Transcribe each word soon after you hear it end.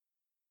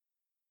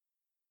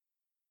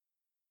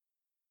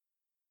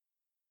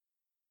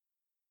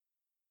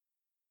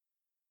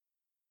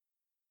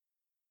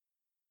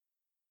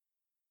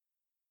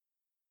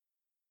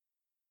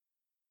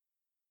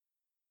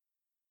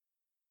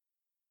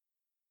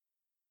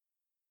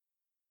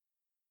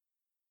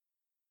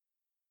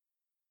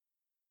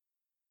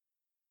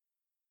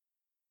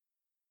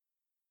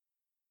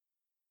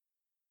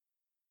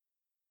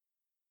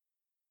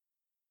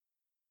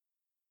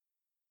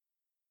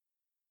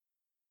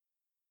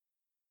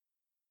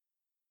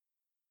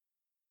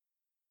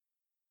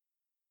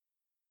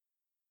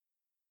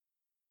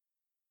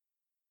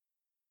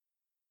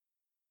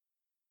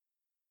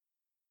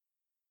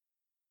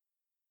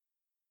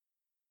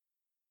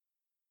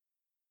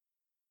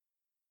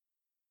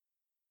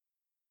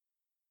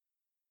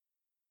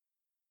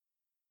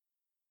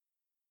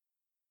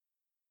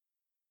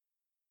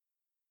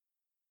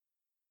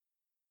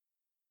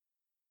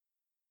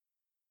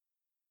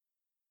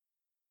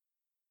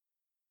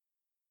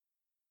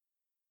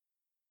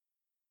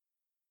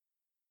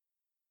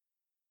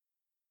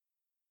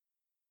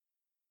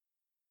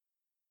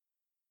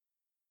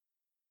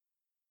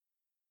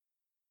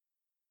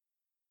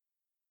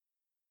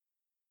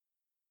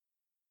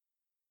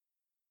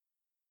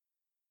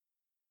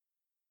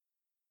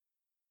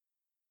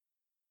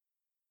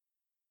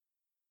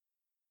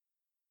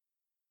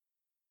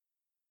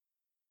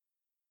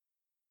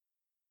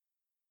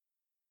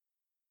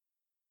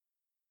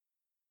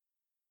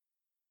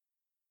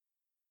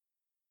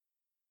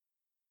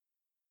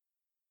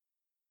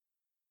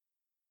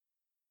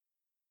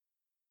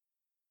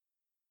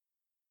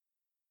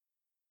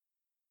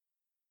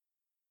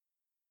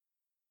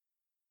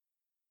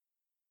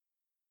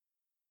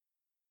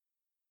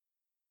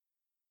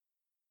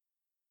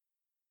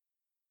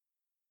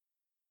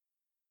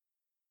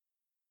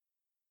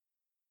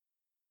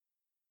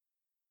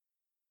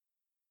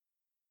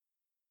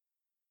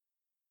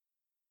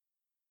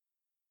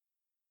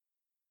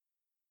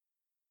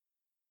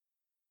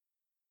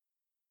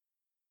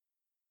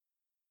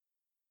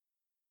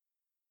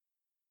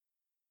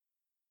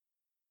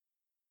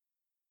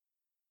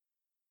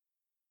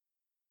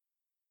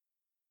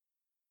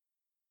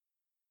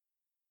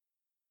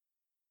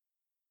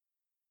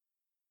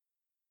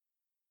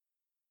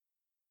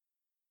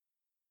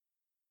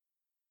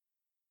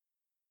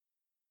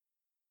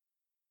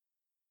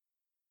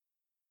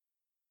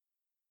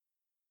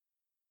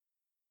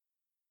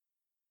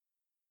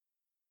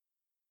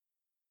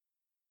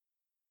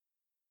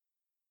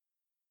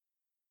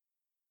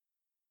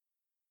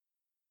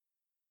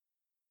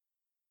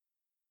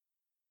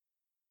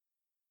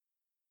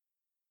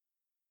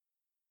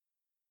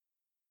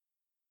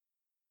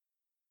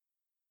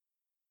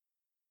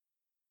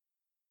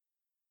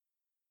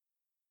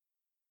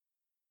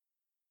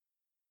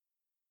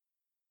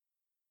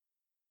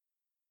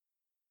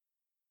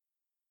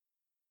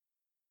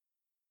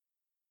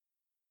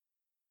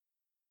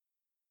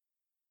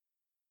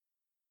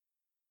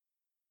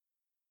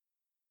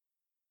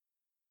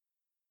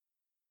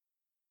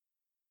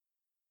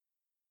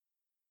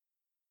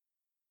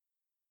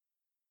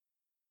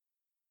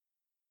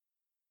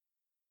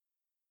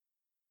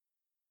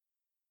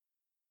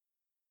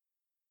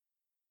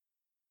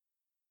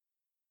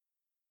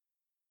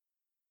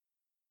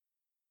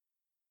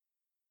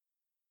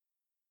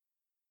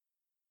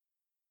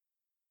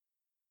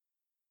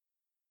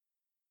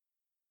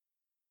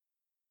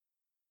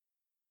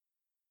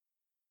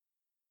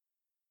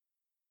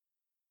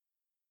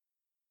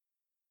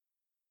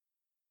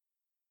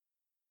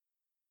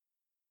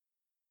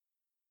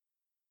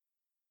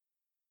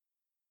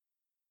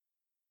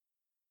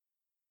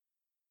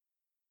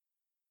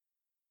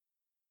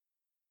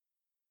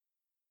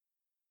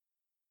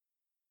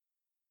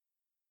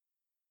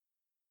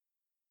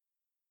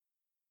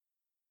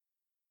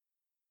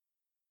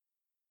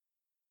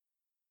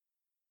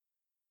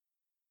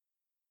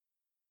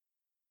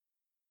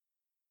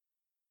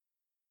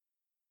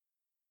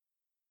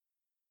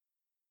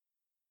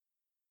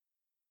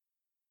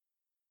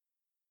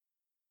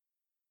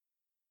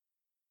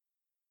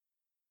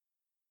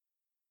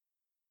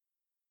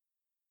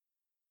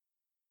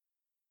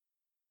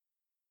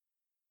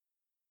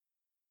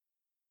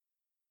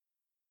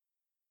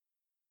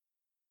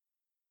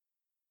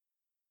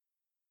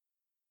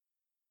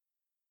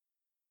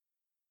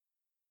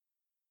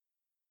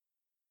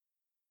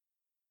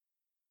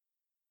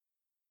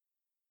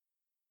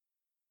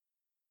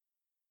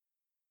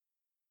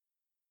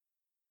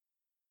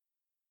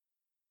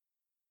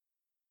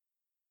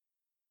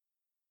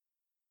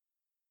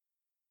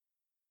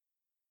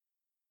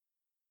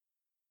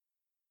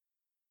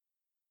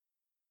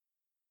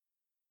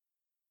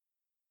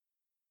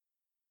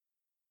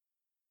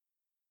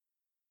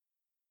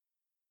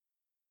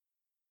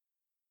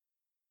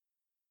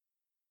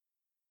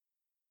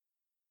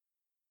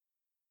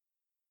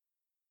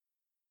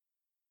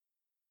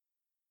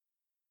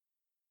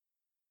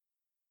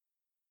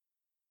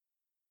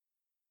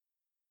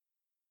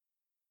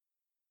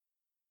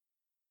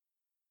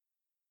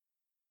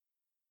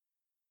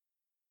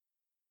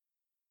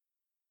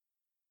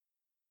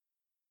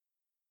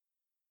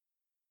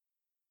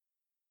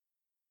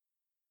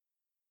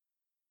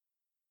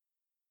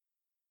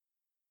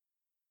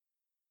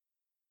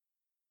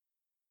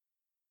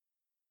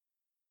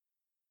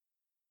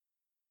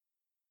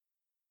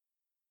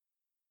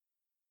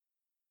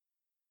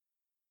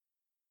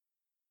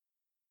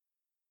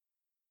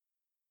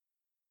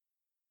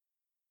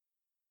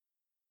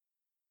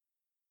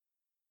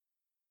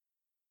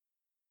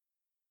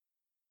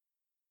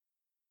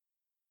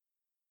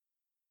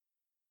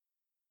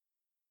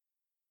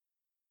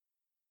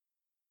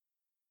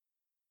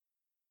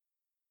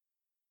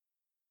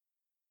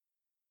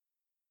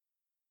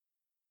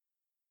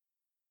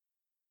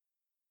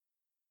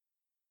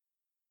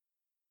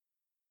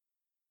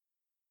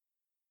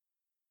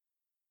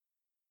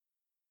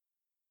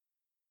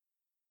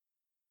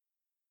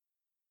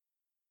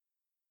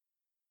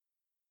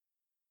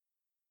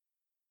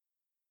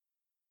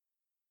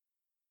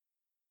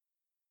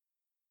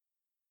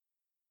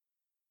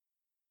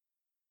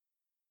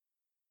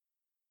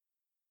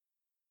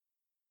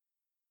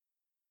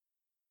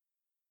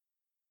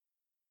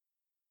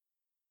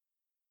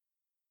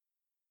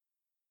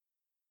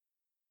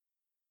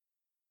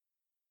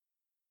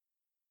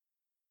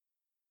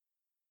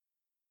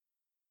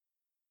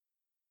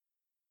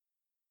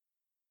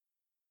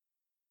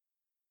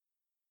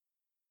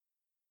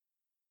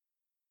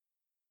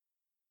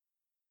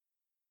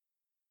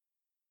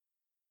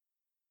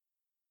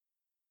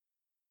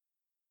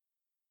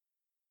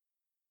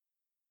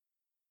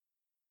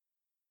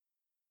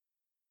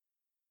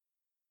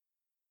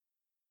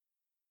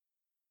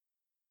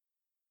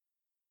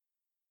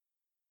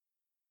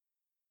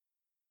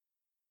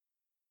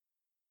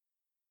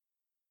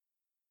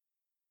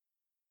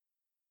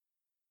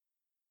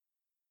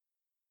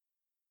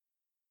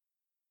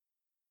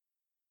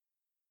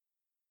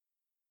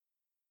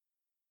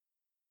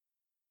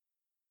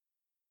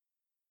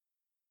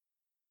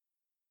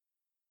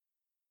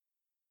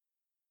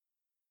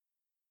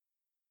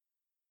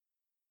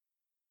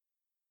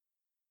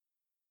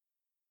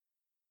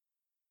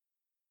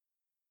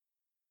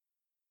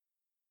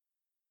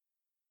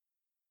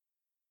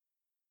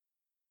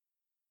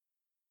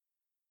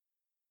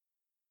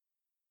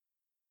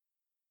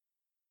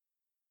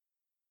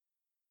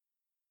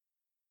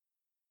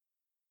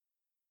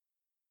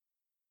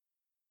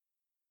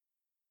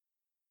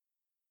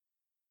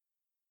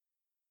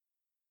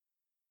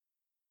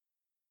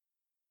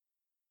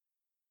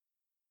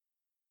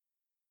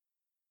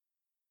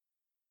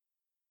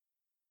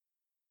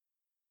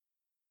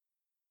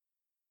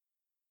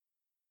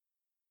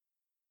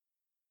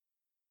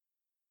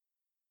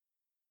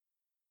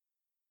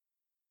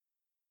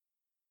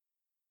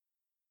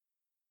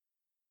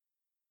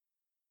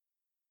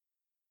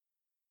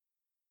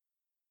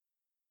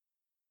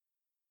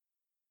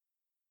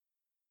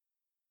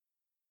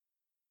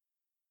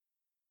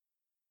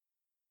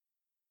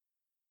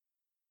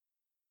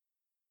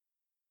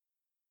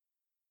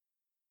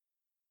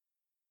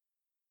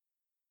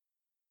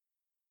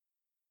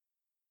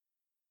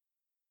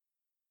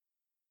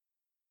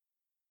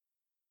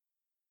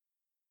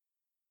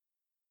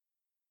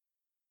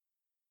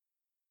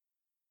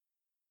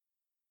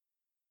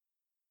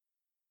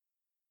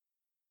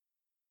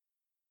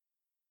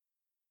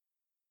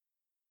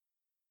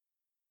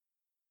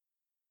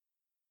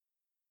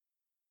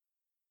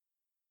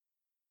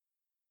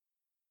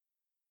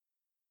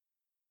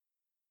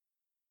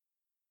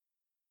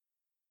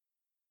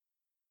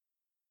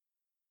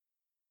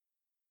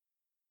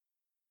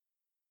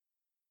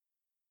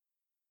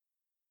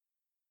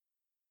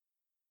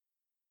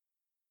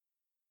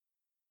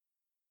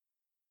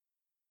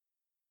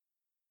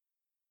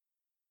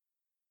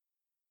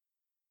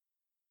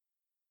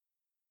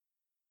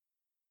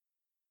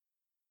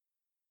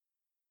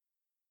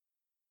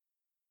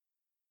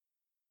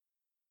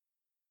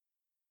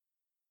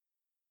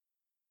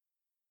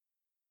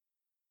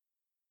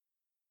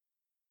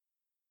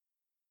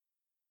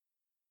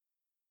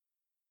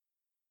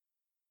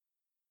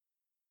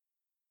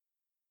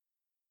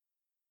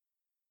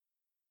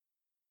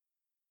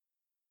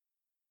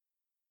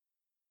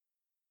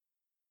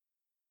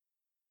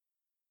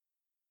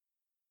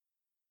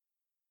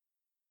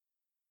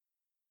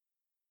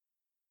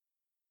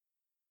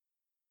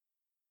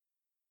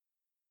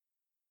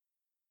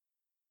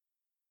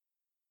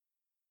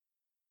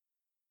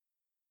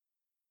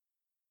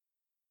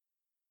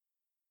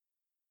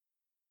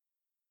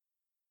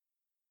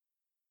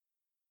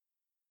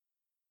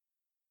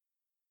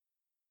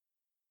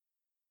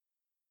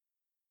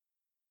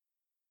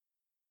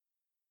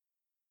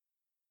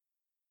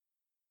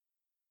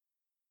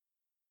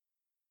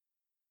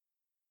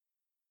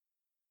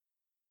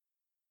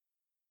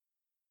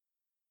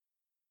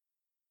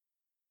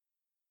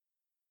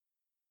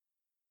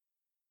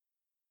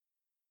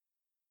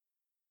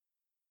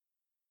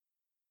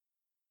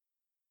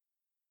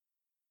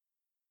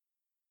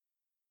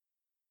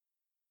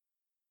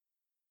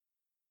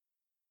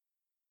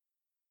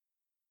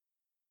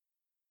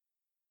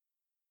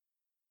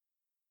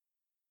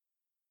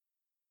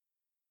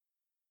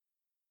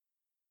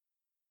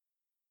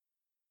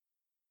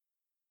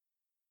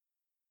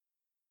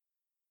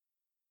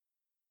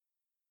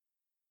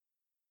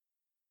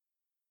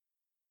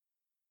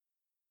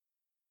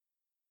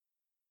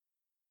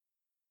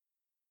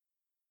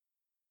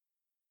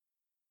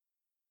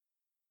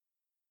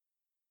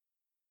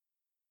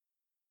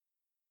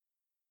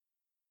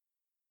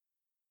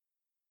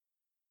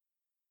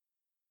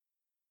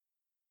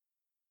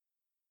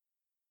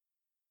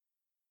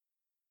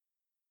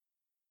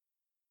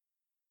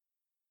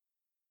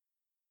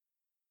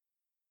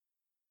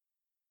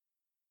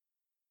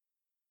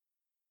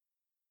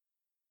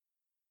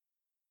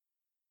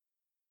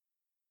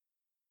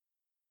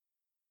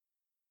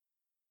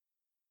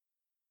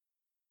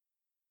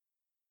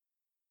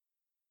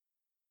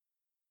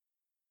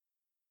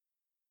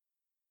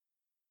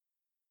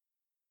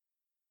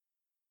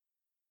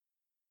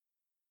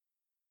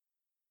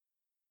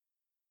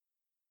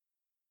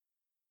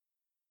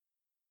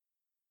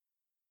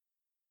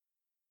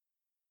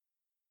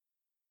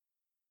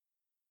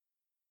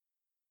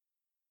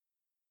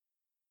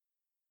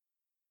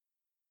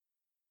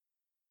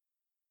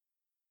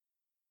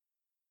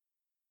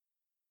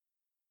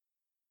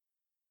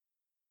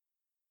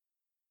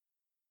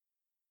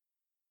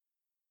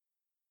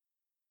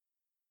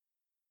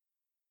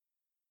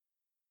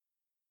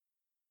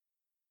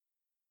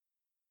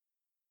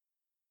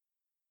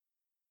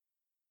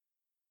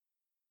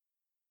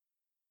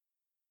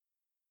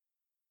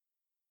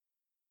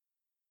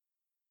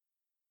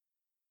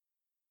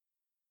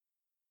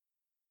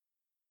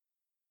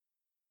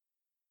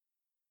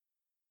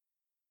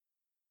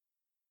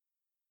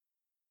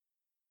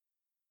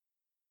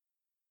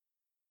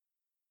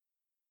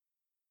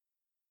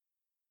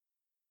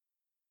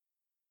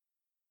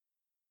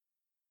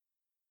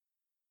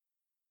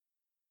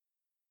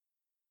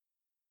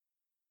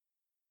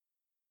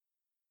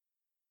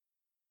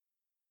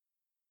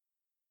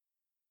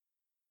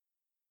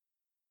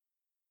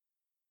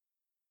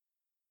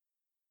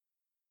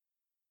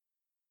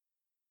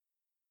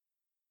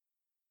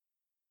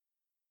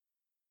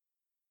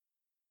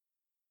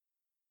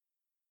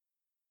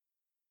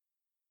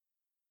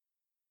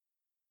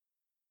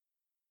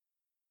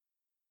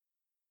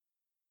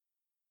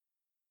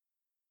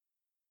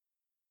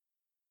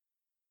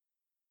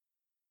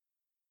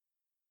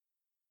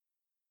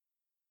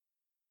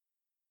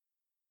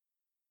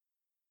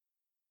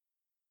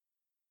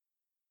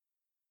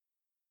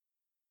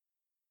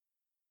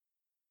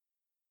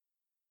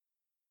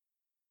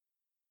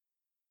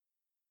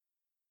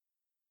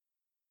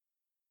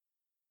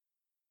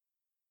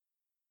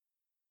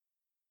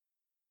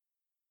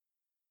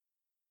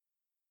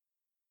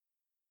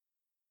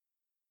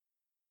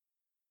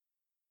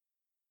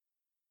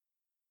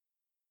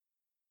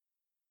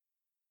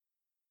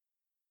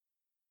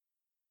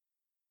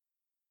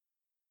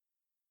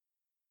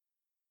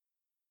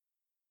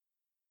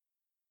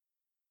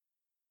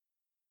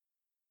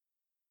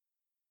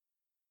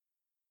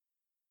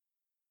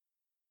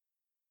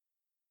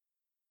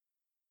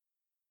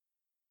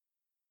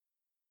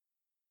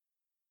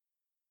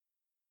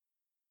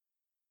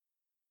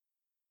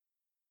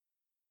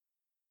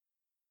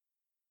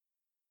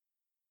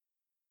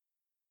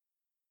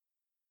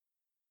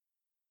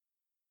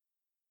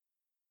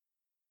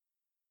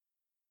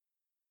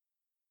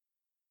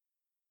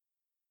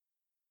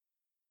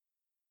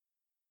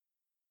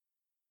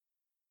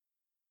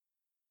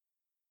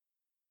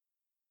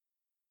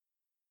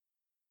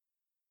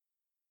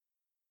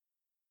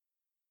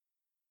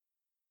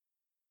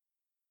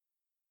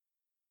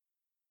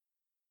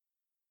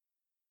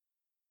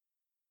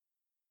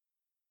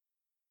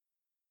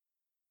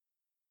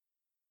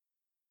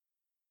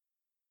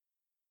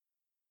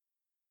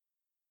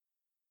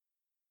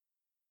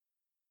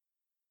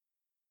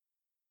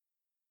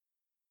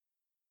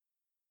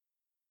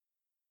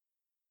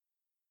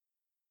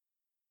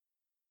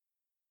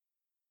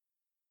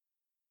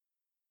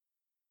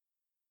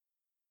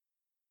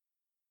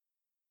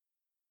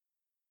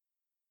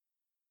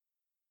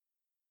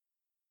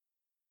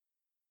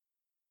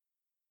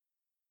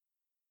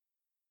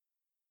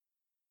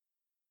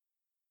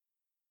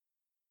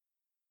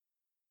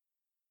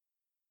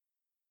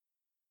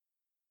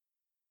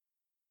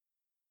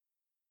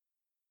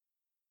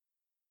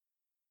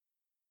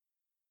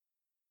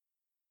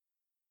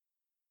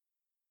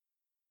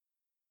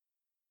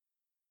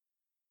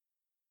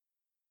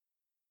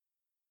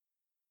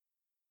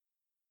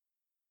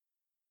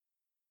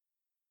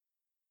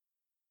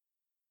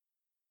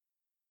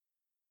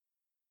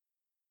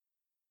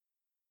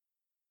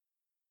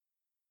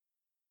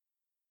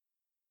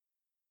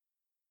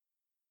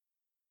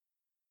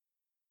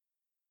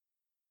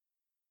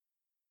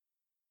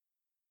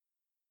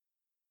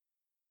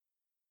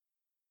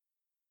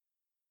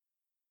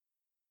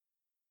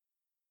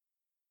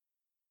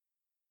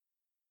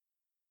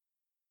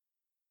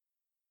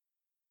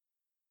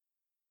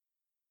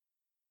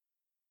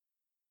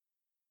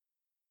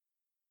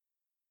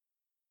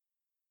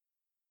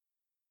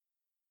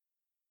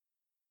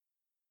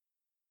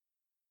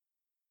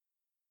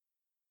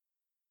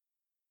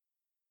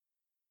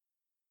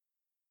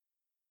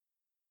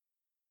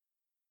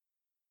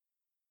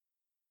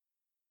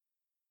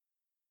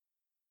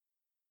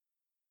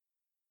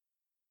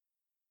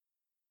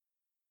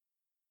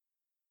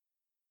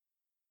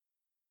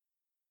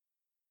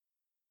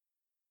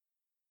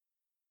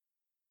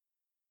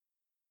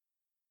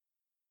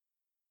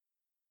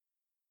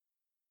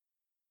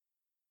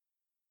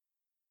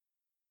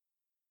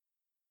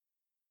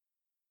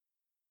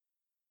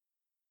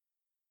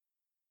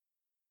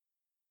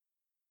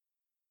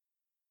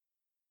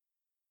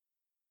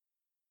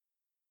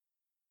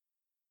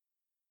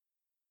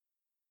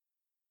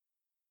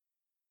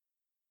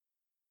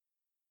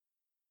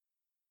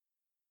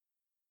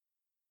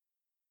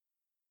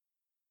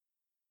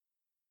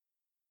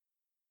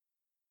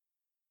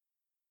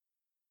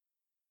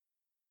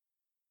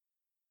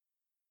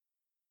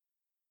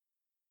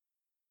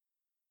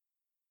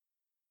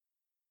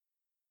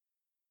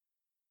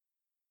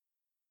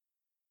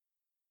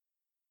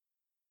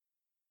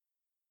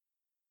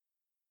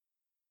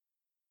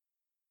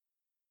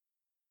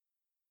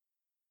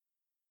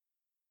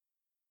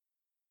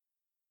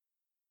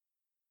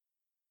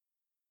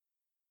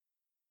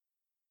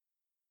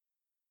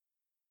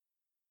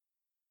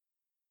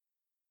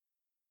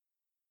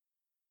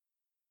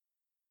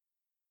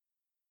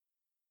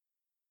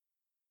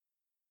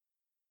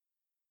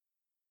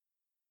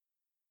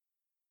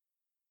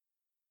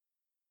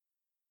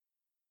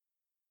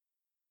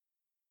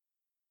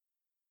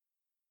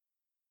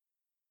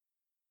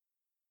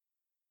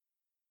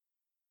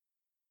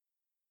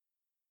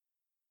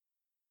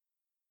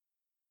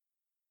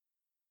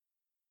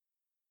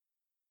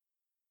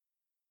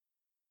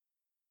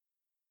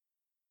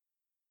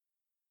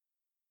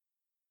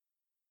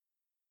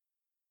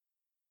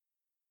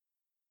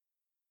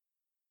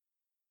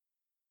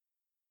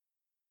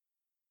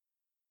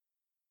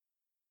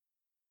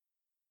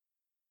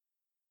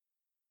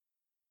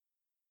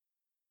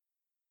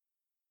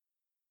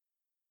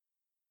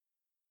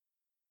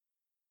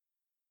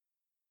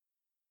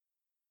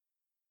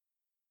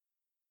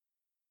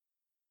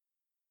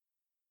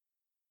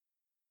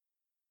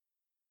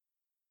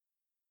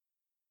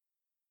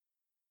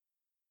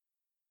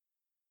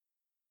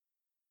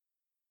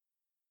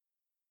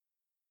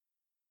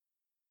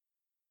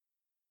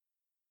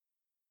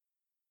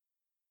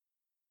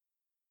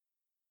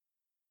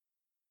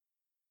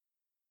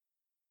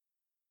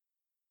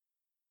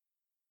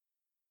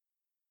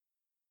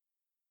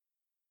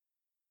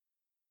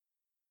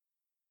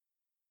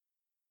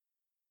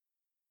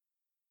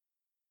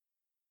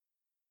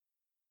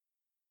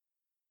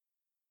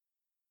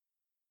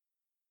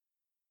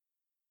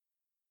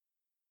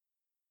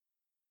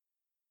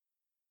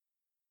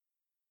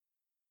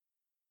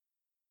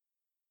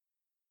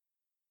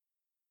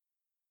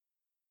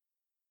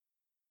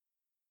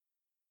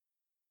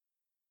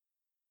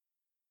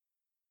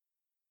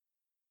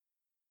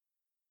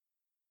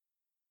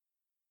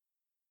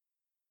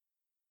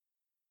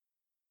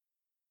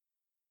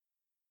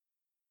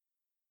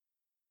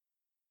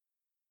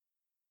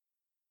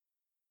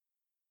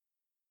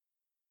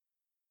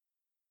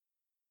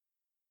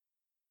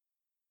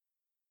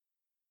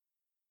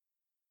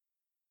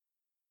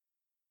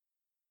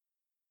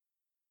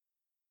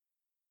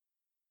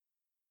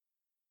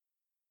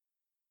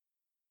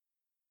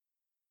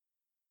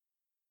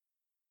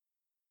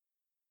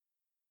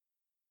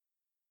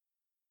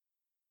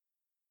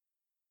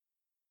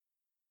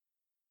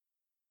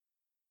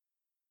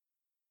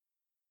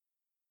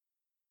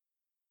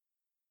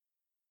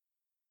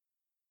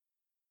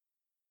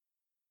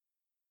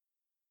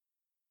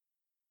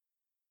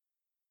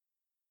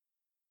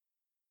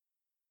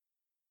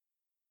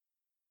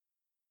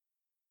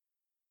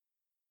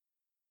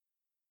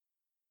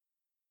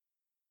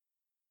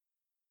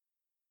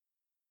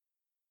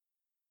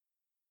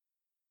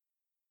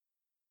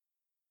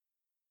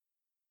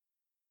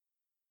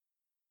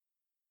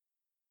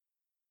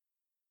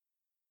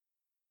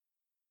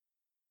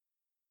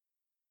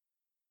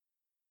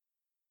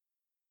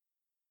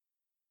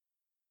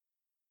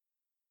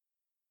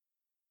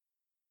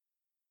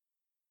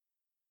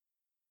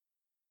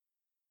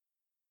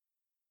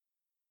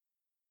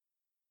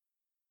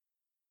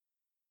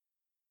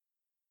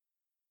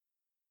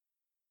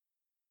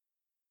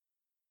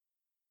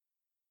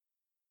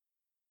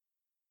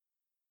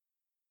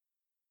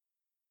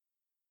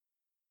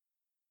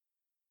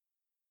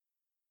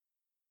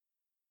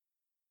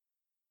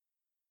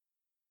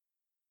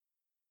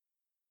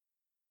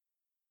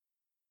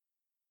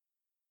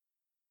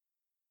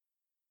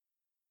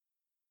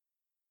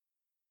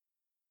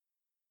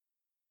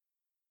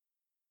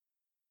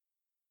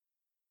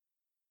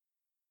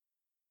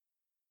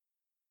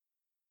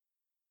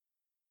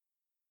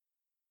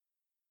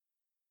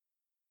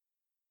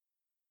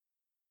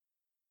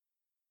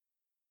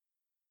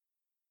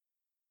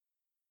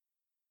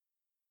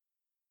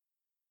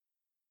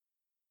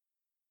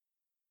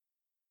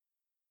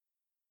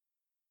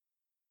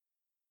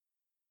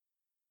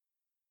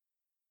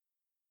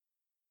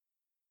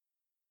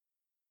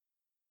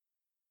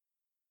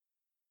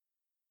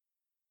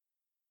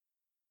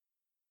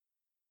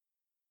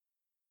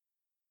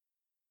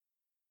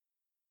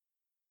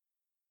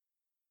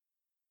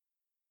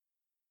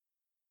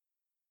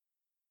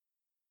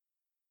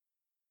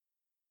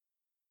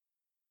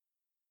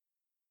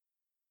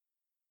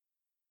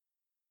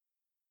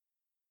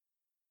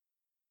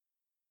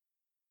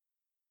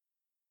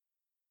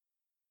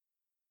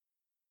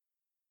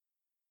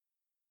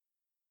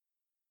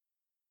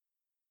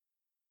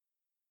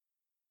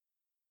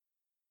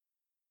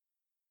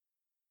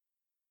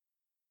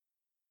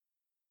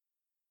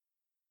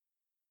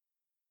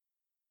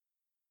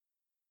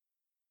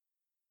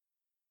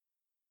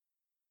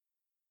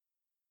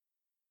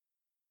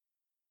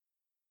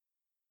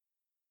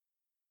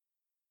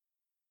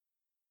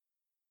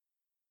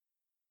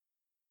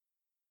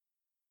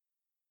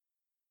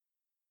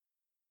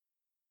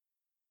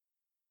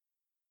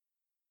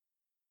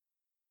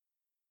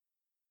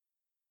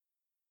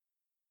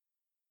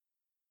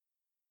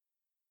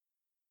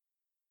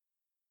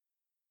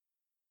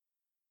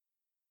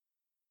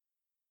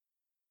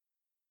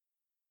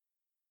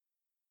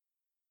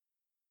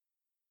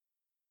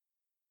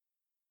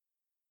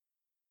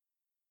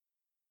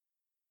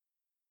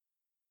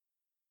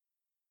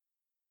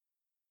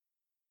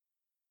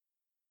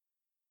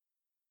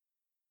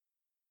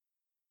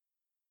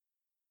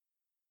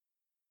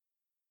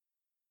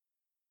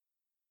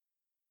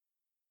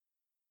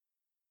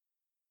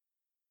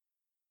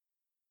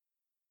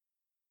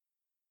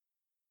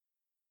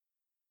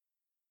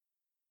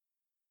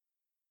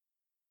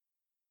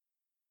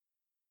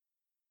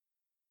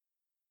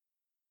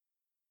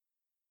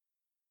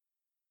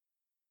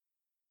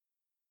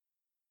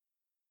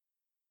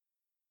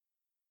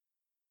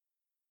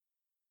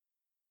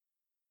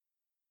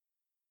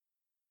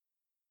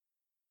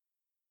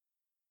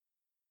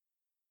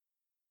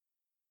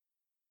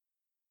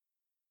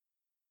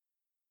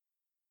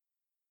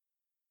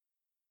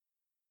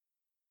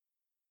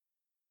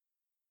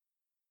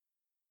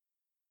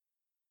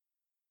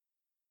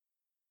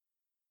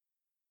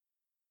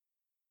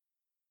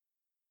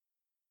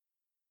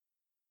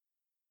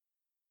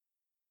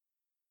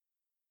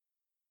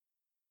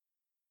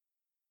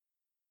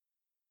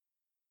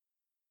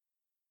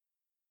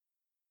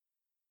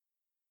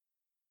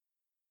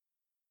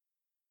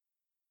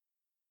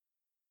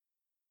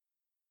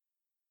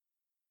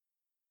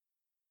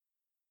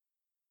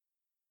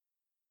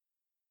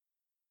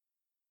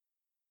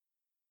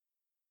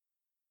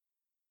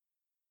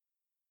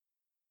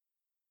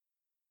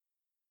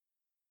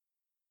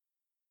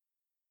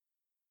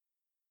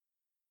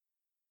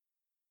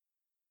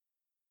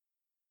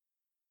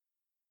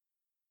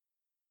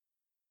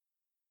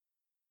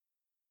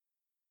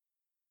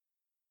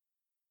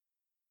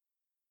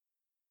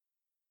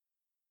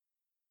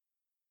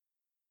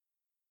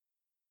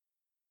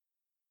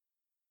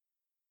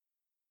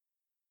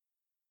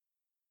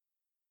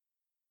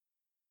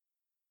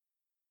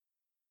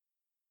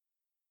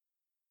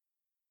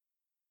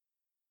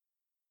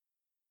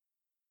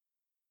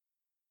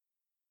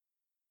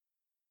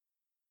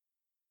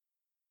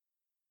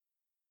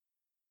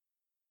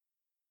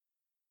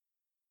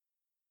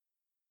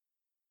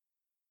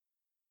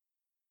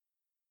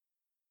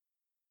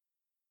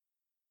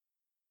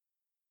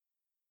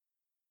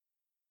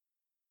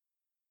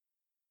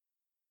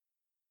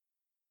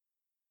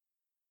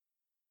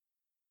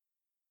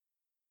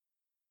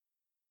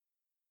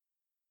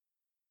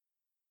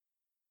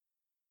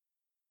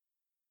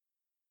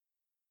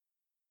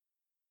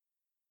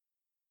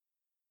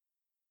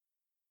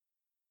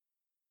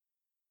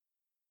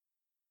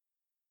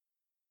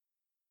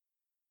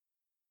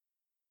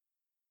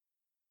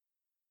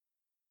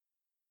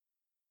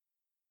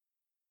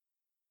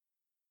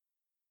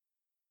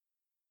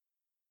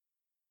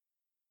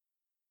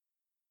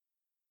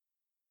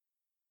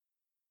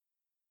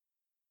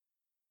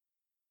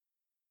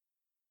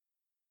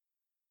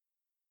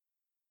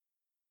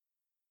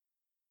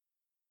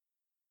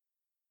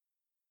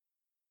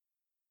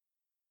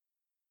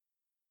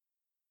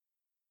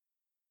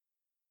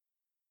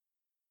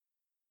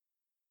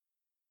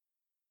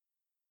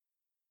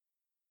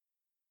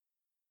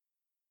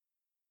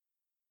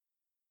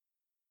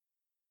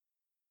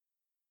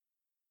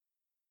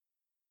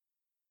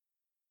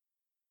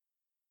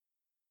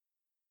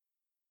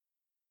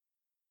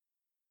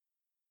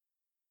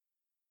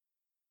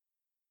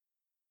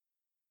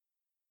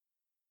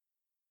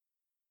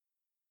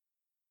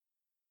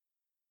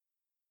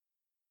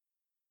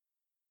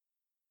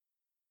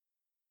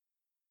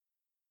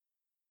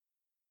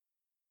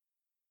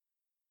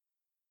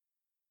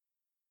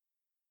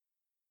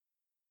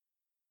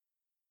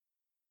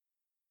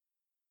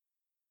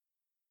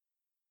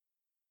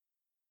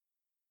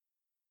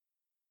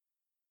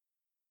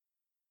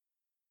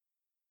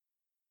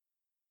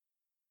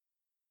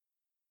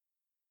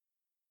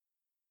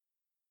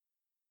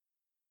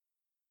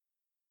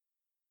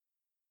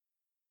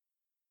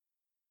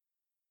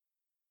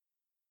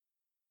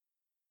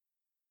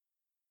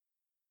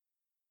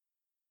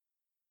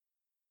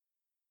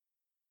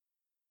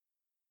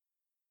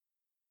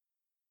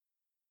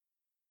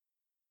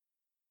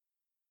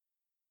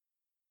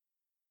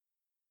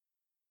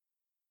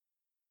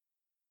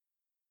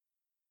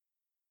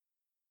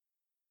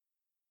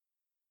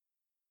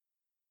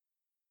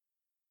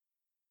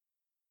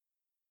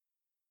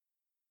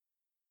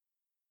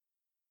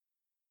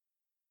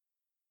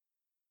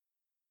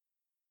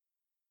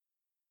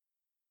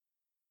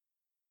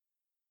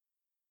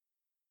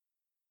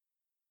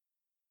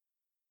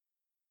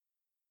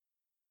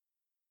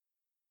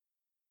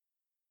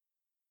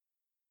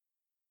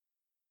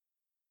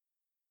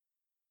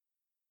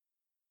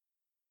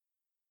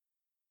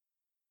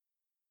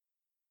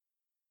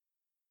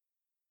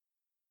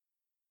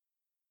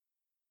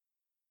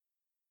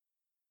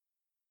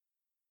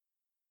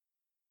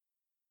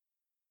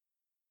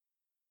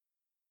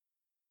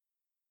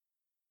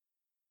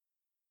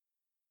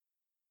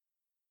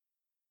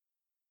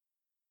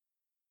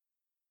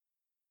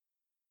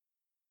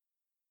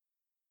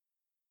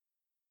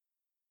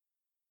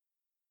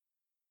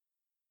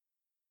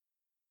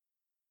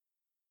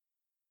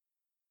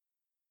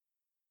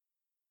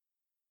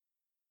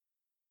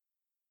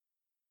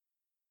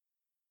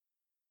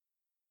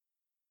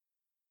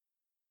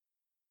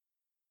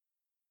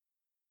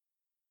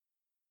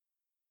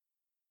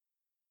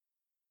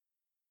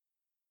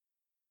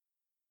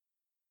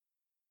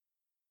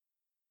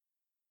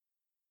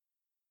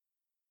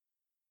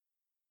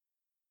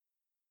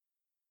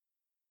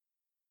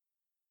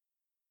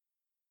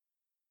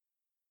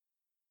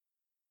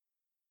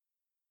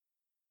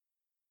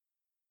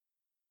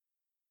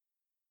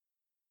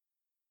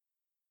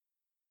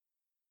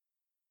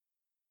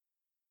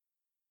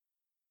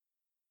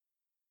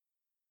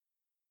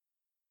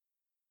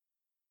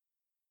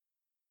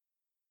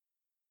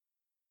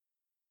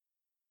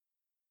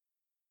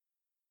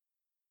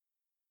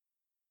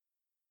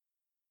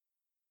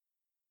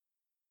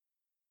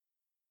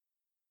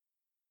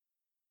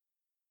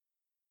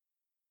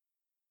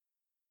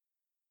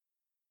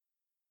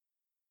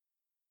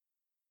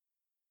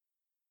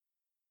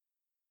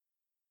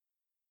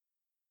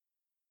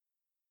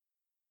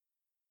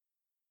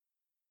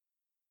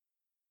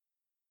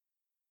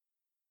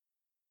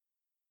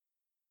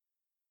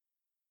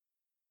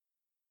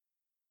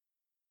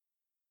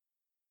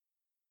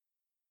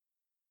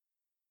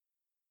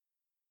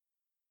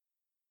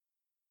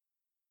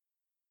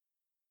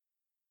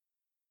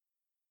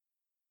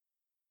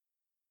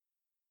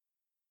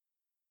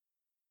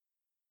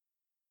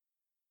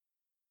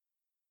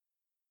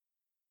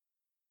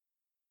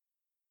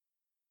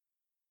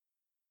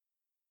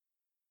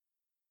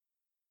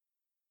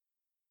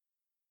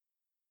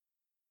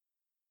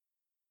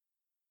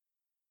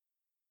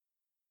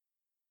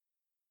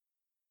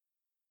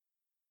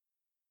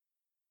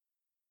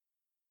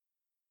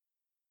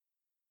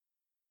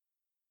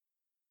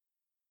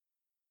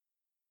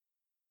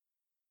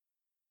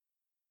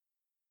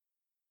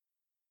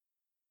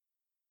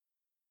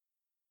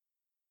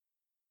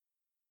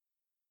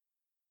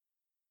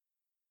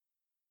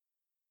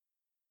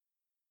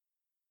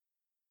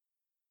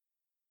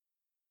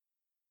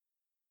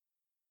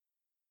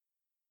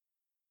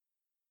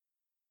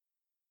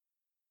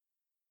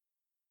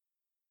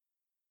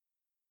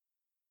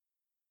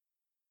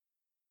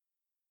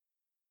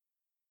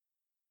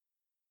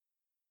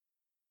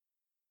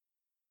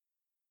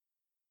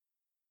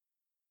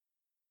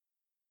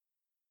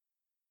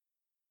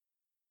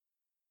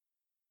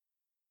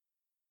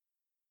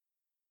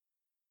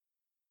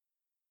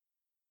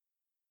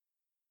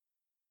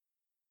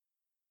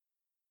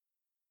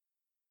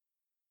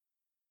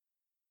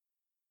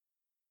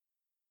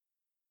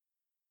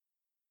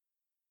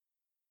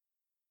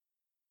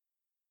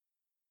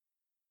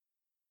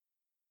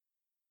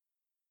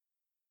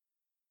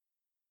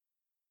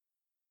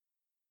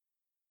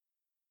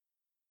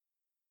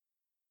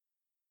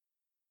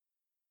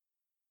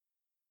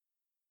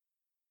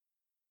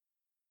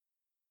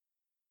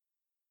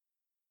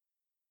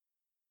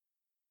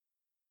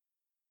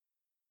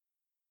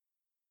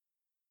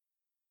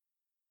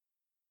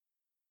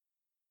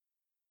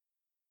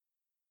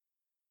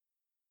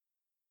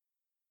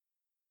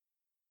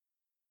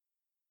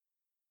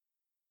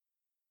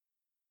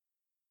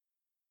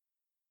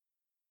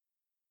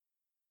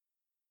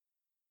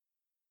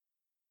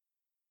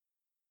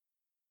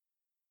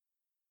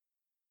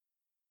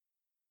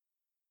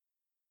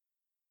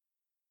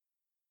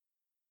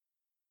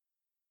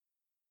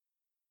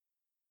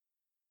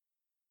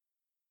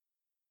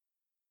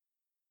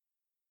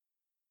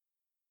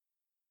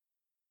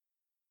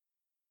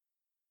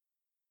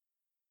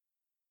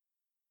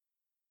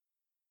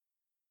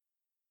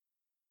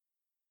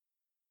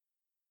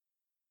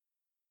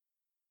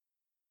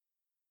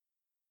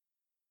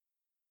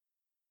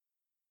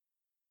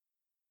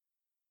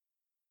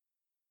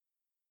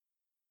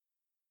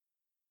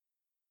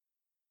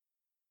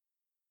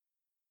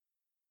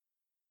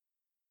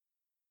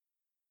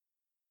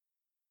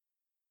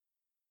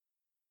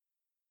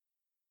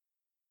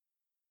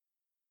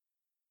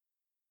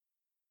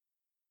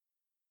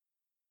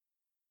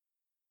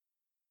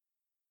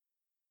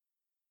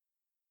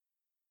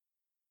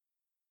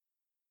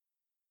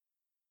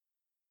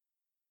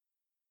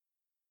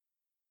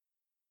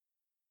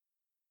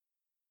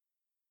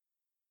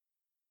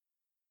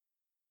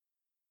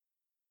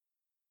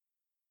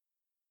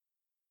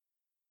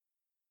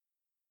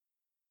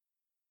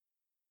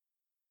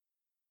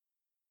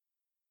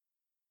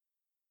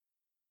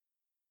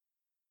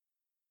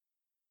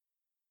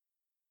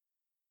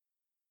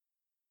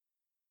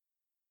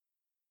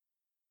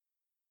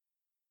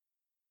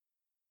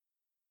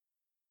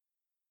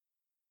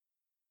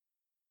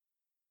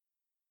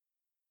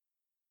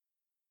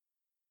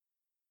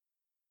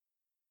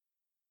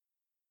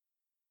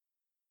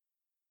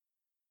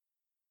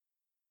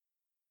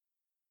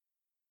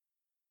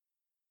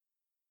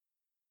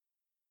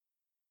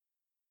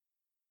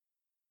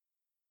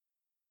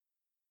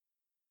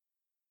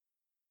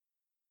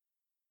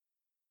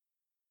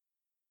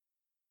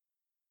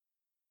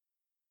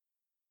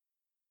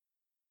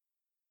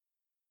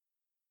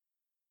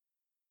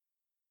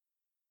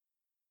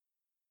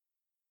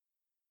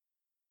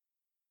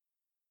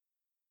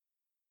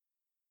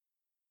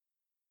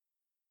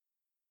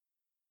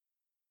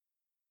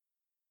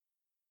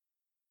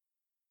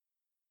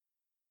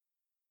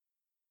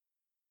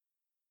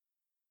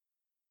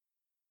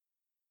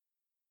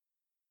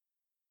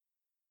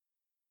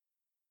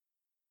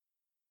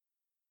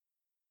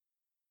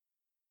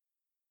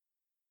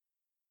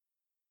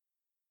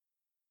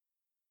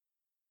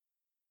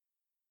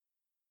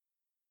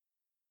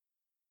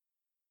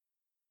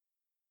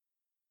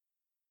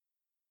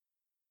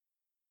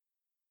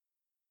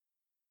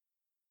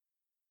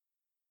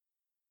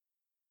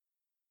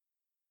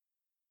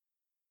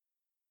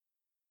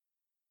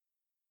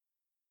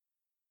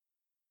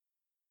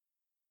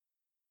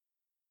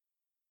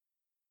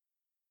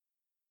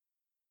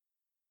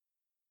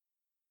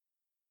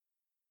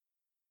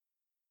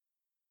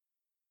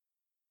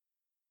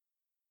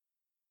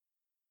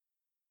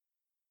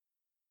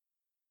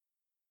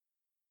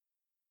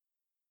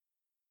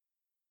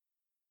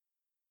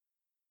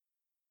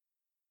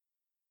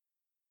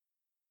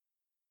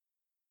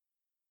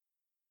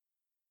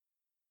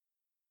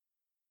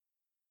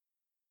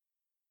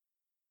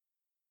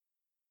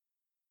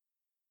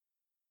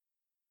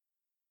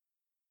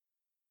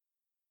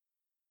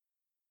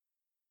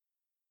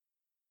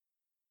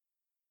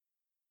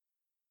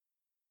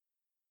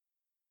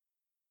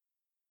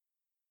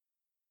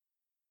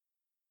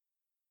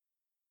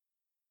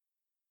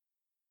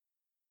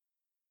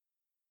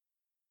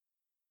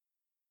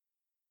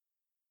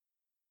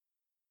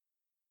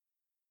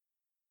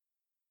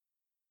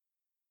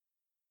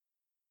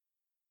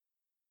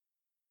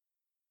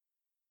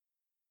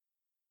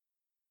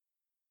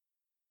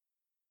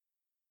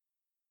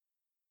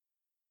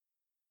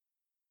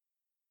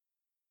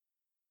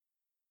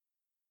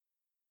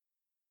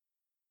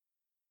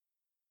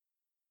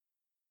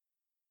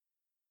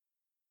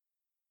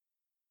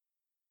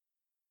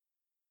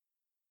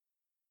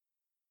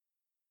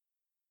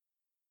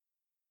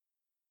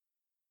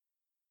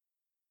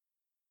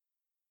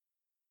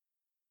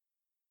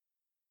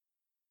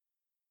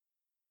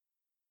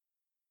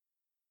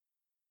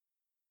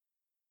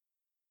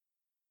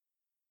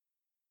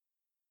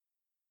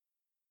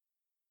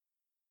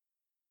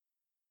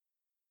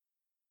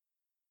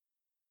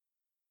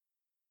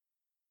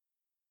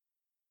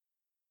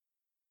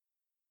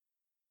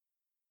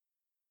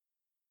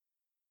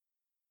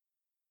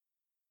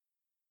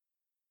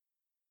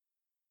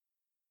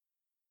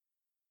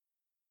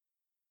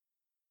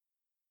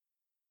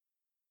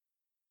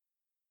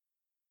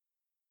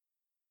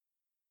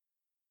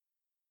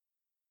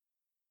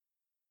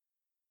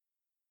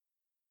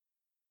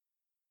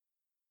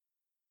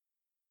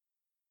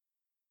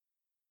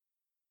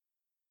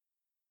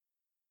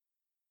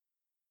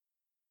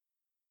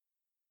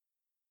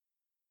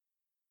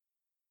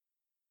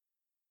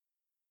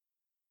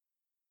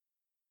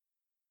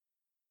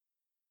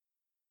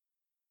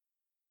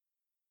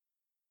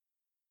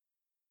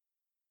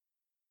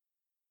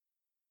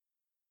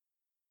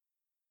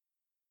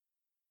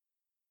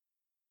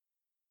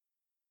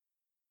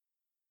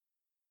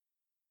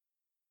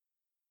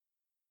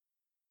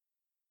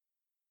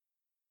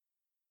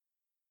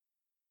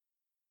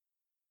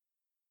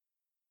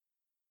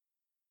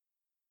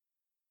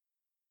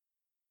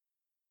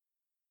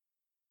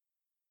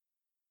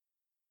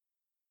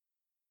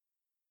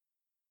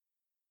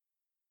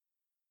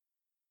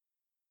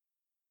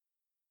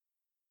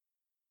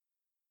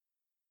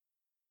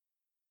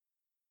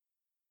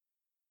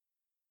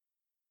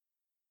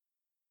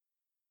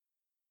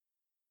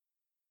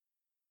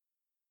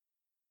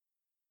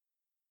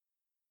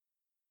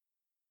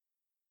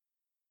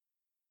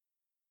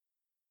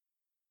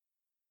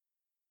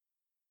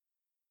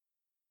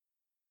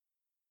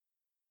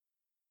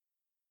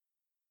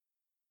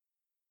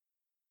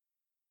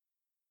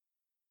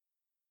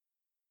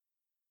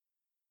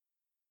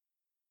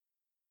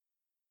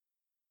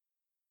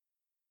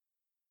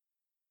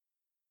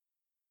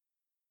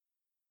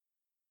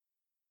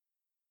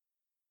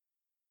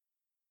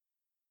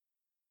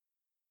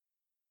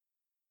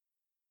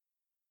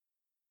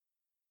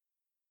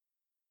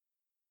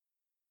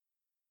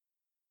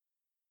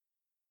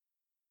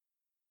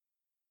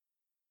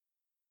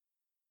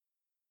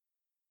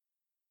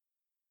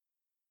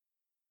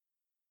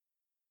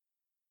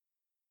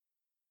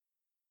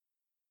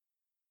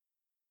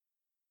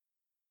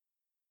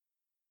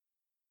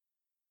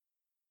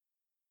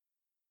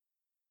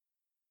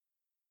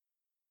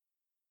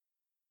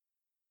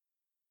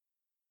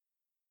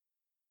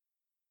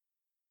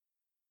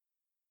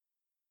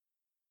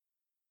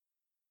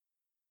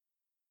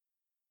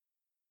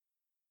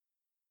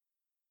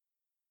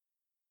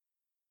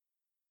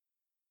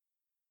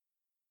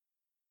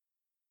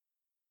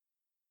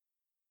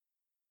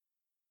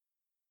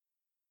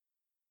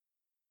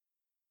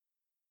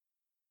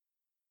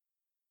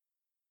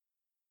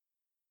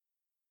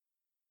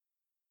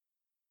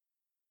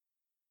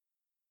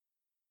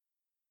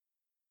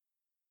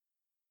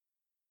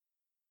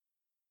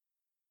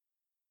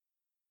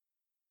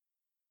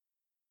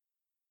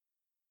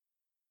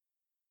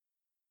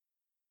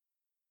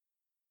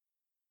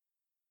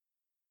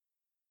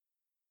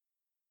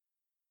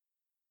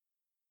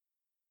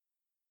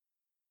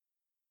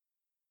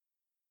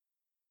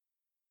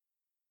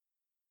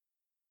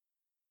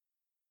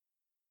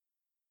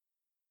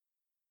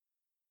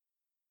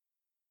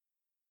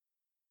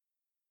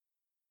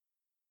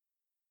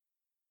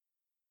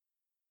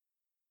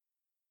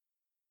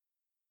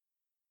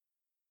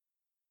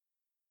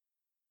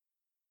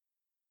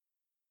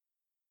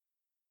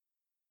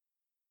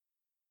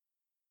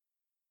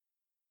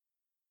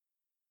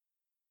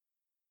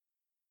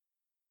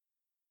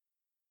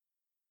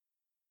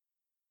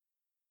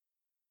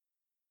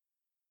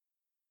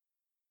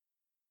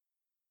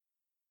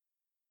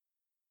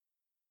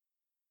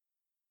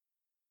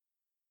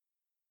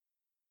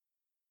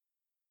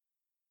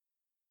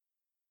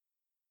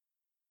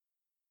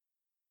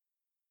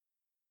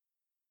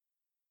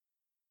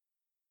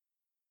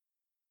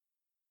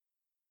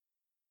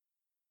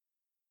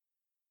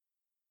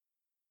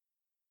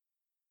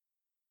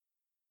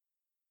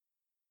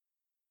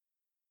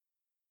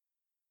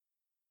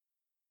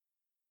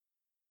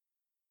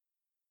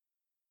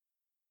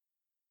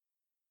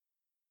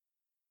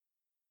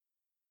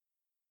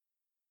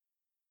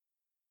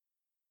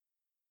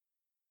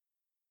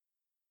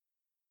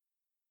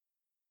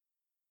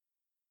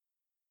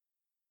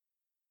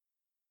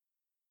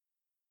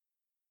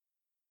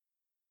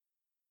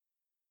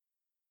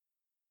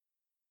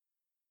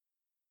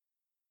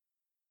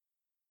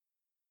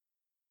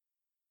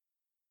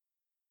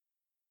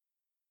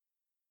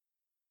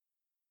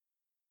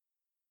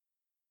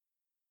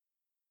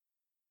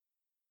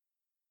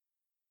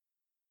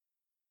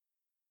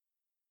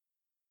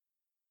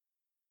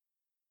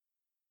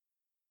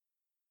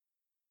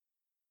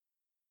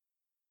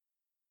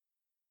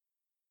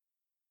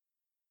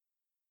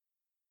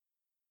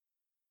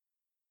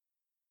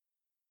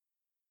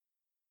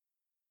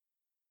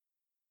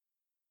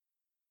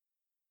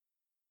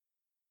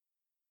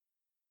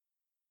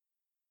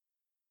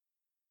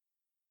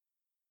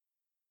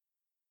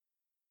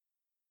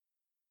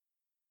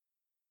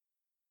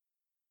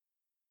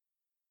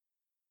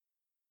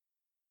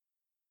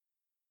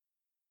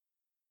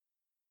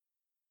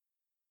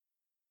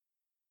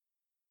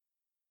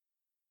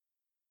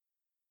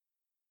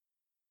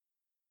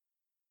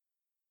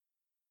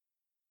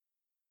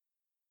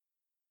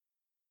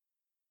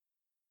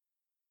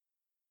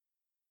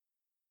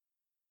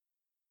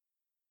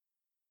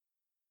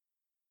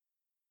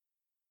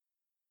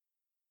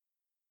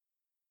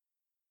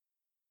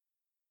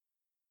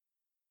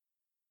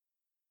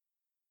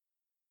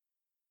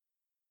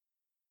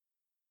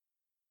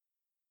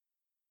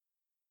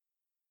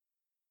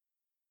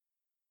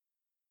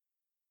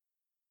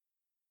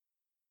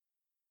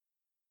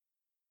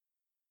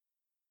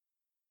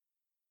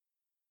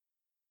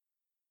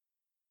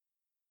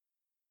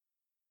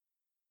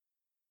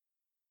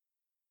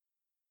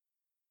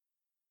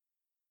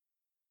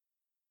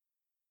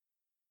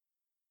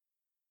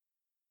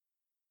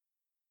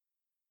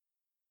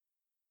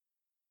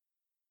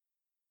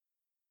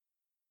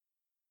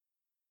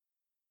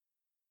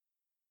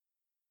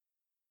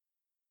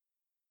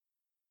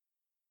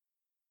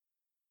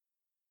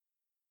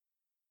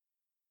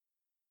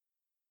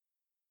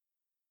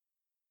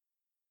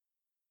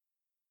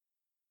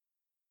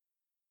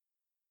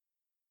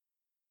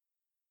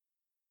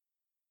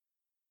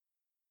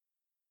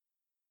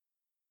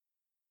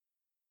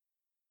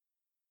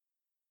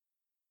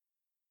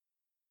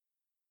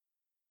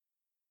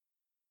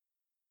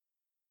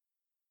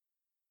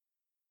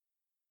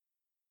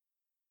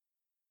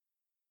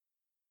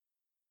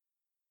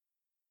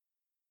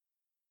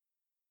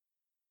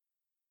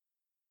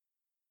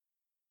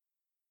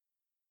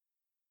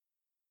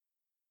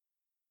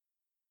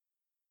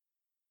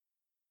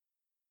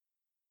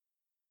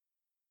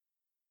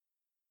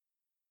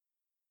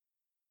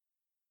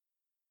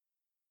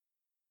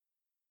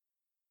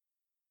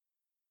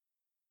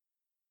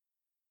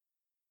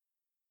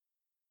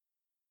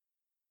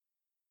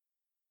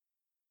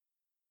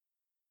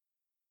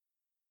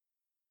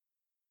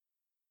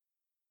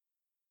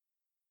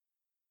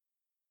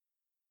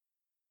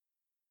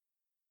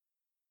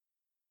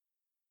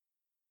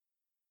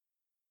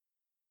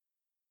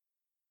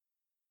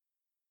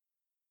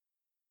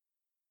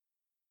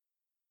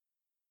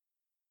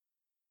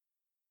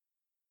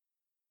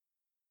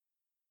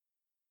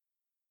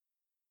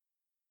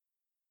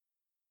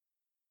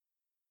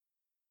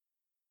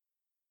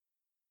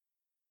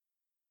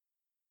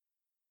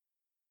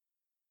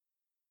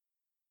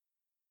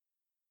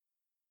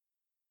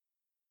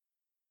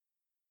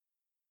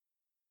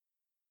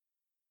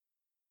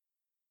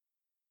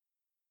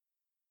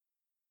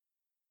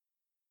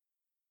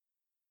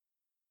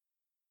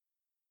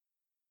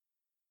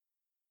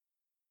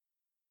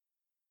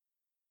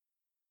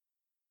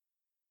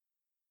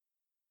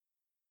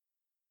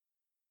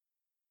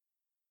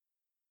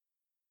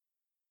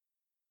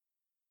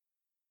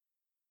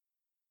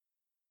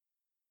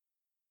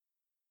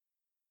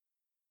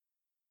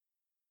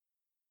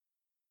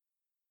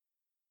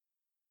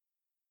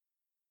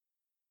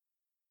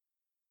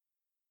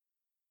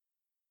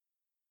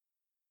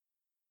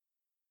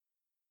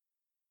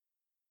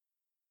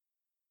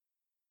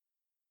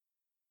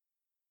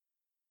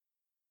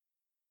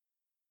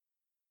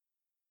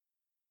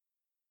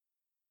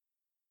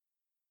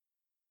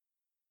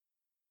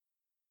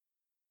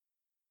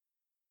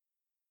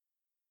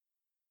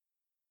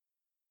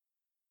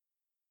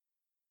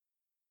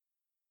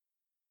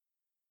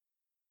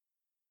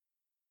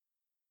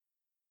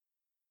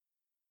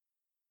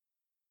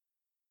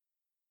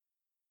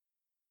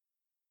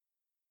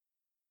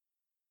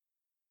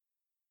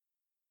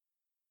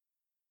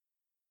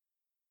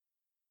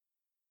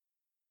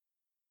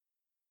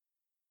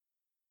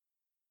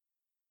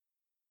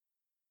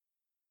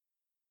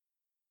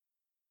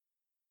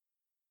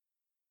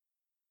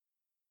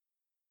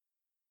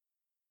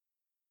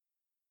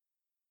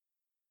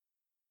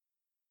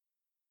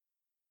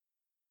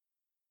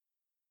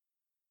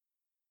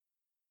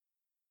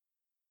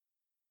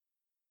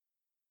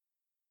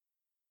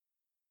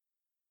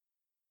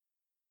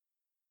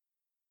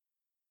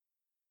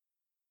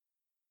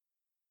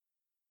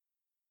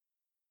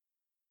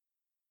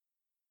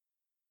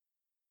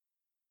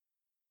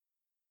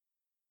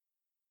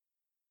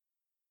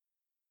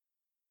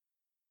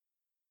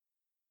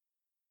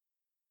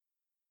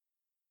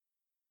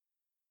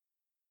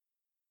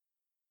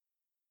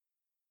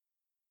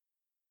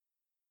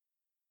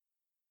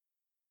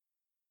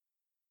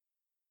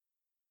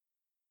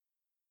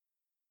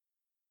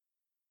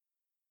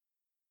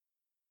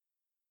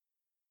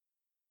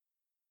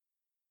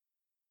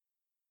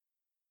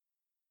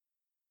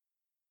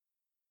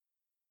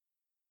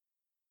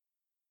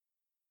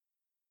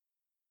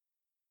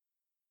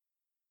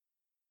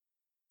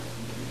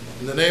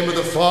In the name of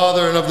the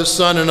Father, and of the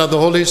Son, and of the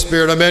Holy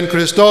Spirit. Amen.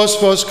 Christos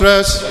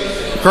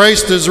voskres.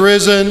 Christ is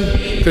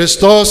risen.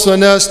 Christos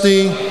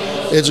anesti.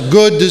 It's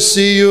good to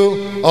see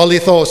you.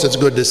 Alithos, it's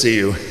good to see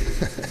you.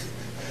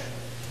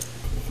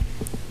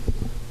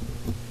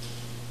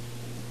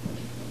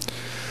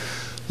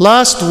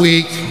 Last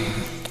week,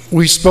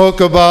 we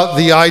spoke about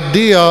the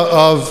idea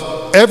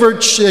of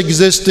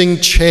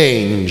ever-existing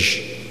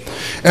change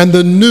and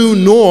the new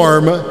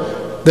norm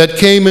that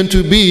came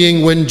into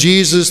being when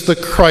Jesus the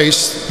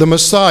Christ, the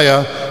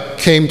Messiah,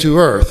 came to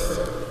earth.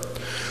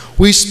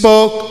 We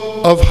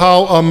spoke of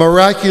how a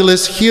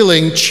miraculous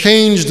healing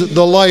changed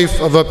the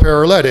life of a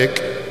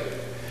paralytic,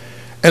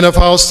 and of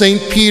how St.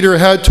 Peter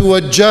had to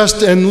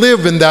adjust and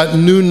live in that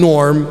new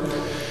norm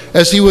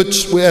as he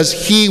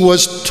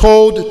was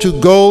told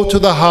to go to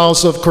the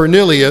house of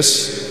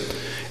Cornelius,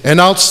 an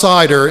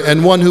outsider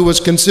and one who was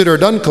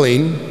considered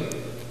unclean,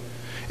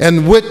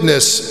 and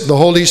witness the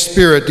Holy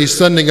Spirit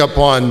descending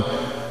upon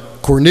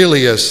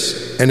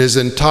Cornelius and his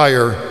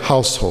entire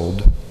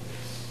household.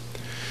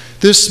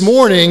 This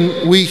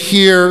morning, we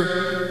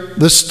hear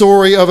the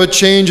story of a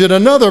change in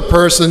another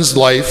person's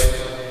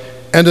life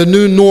and a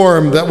new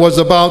norm that was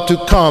about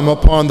to come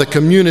upon the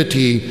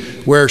community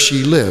where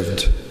she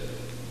lived.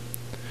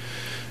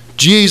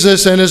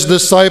 Jesus and his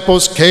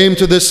disciples came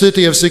to the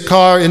city of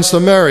Sychar in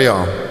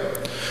Samaria,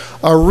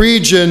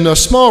 a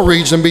small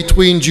region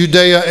between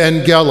Judea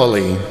and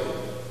Galilee.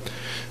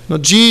 Now,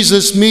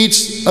 Jesus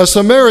meets a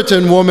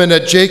Samaritan woman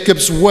at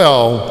Jacob's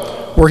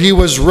well, where he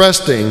was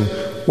resting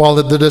while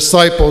the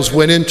disciples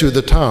went into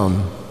the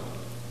town.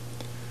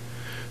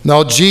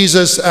 Now,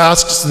 Jesus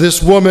asks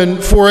this woman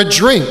for a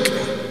drink.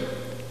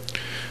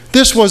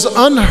 This was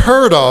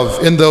unheard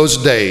of in those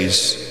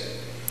days.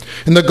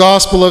 In the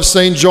Gospel of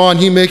St. John,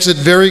 he makes it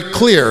very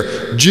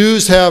clear,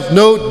 Jews have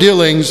no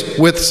dealings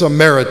with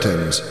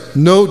Samaritans.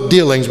 No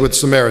dealings with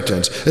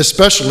Samaritans,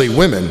 especially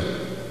women.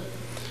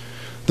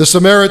 The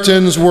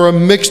Samaritans were a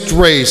mixed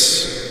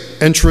race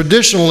and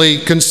traditionally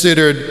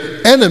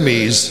considered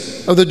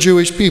enemies of the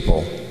Jewish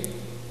people.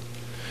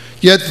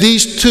 Yet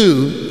these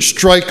two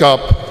strike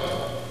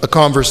up a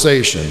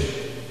conversation.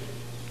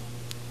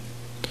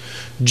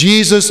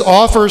 Jesus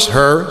offers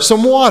her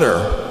some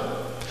water.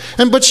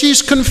 But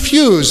she's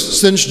confused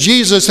since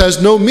Jesus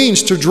has no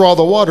means to draw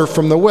the water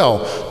from the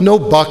well. No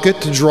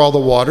bucket to draw the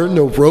water,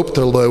 no rope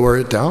to lower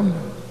it down.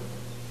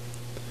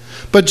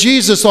 But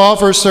Jesus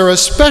offers her a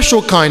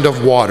special kind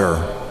of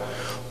water.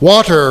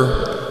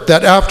 Water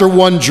that after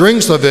one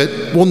drinks of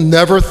it will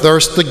never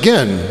thirst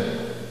again.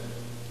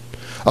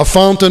 A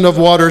fountain of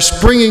water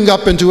springing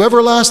up into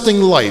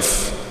everlasting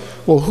life.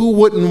 Well, who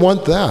wouldn't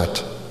want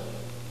that?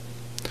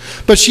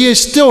 But she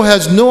still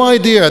has no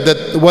idea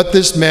that what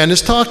this man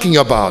is talking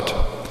about.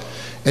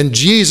 And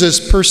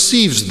Jesus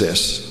perceives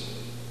this.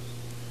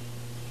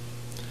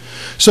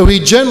 So he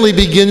gently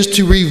begins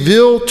to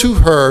reveal to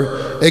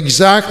her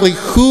exactly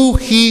who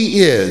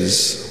he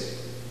is.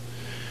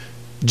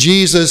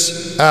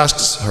 Jesus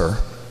asks her,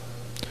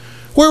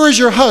 "Where is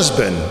your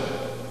husband?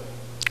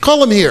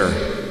 Call him here."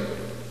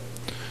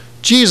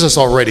 Jesus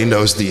already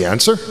knows the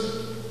answer.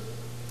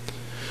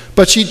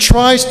 But she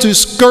tries to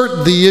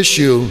skirt the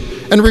issue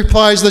and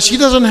replies that she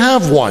doesn't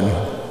have one.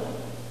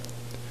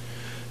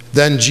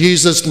 Then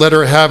Jesus let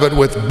her have it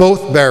with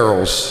both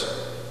barrels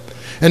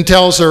and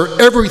tells her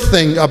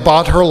everything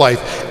about her life,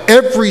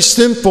 every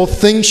simple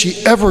thing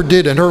she ever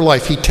did in her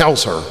life, he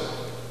tells her.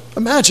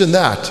 Imagine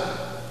that.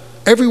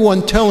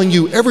 Everyone telling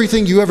you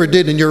everything you ever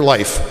did in your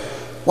life.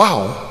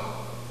 Wow.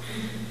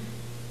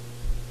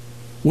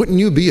 Wouldn't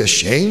you be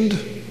ashamed?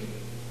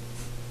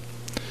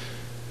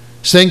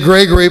 St.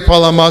 Gregory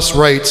Palamas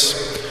writes,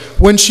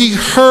 when she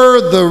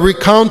heard the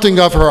recounting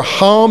of her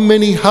how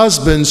many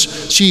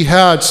husbands she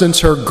had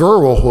since her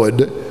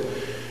girlhood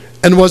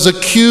and was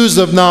accused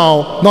of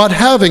now not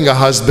having a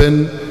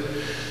husband,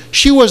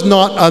 she was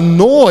not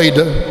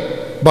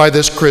annoyed by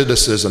this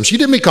criticism. She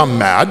didn't become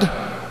mad.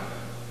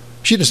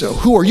 She didn't say,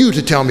 "Who are you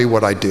to tell me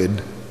what I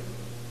did?"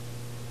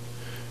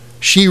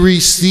 She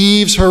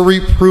receives her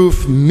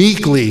reproof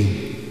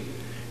meekly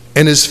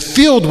and is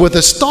filled with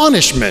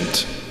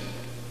astonishment.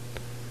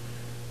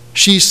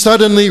 She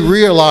suddenly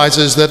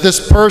realizes that this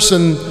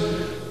person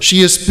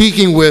she is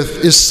speaking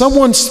with is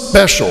someone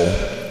special,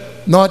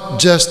 not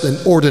just an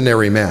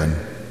ordinary man.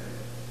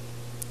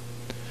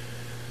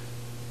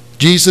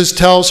 Jesus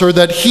tells her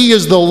that he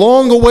is the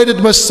long-awaited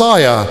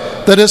Messiah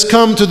that has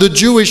come to the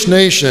Jewish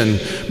nation,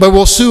 but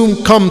will soon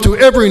come to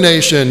every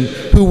nation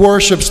who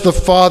worships the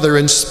Father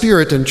in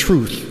spirit and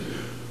truth,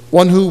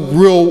 one who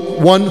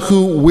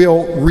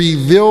will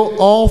reveal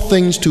all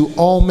things to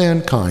all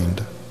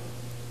mankind.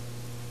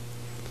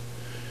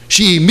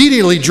 She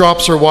immediately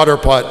drops her water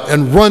pot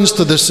and runs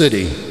to the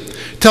city,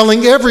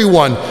 telling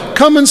everyone,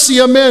 "Come and see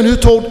a man who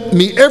told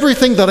me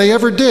everything that I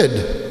ever did."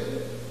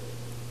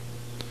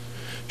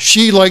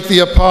 She, like the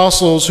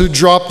apostles who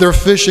dropped their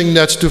fishing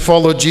nets to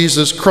follow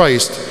Jesus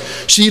Christ,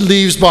 she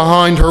leaves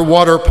behind her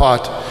water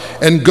pot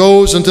and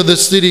goes into the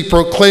city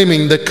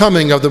proclaiming the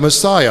coming of the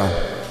Messiah.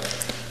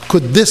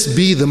 Could this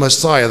be the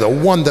Messiah, the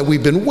one that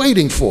we've been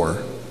waiting for?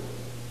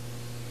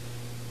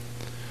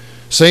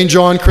 St.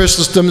 John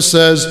Chrysostom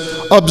says,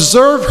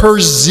 "Observe her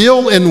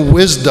zeal and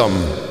wisdom.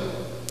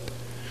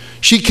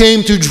 She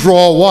came to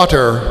draw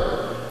water,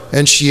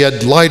 and she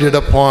had lighted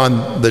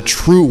upon the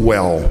true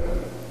well,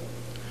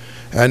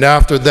 and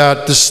after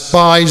that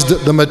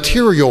despised the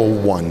material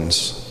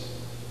ones."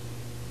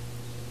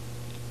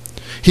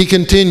 He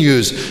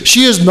continues,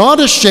 "She is not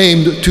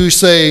ashamed to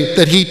say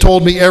that he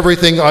told me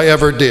everything I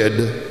ever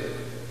did."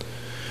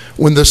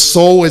 When the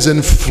soul is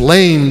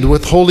inflamed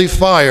with holy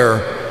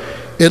fire,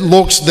 it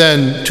looks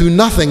then to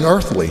nothing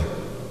earthly,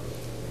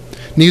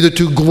 neither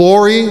to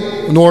glory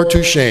nor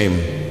to shame,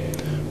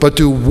 but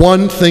to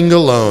one thing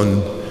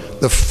alone,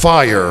 the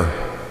fire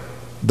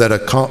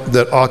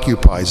that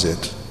occupies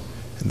it.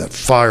 And that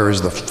fire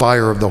is the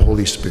fire of the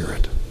Holy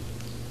Spirit.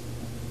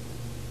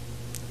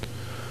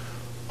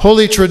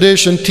 Holy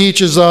tradition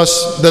teaches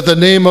us that the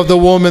name of the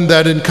woman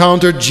that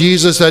encountered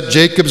Jesus at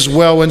Jacob's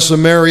well in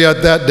Samaria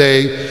that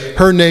day,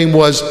 her name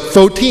was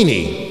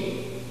Photini.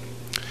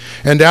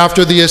 And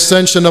after the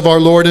ascension of our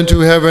Lord into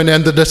heaven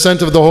and the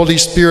descent of the Holy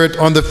Spirit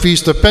on the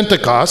feast of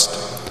Pentecost,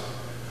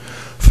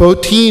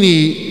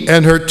 Photini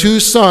and her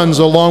 2 sons,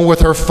 along with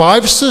her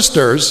 5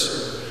 sisters,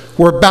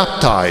 were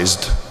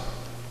baptized.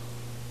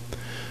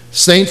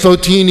 Saint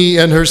Photini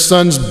and her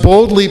sons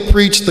boldly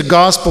preached the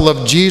gospel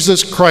of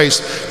Jesus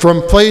Christ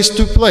from place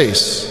to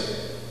place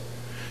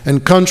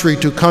and country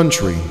to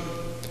country,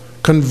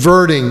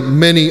 converting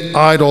many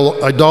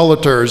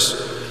idolaters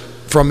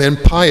from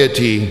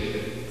impiety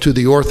to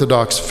the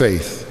Orthodox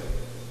faith.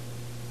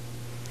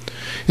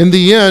 In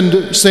the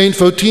end, Saint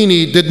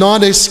Photini did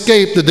not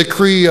escape the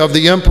decree of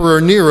the Emperor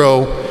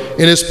Nero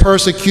in his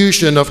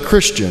persecution of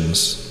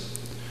Christians.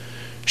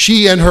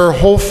 She and her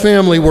whole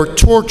family were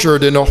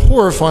tortured in a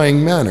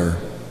horrifying manner.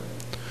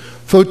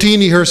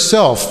 Photini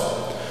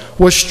herself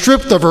was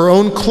stripped of her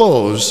own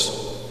clothes,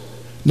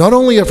 not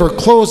only of her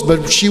clothes,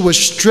 but she was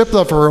stripped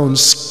of her own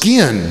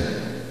skin.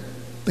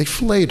 They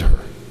flayed her.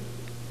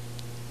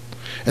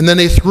 And then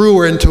they threw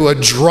her into a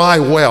dry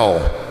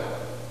well.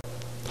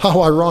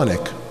 How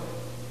ironic.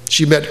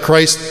 She met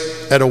Christ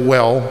at a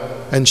well,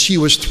 and she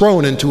was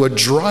thrown into a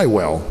dry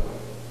well.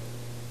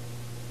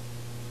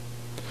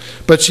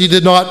 But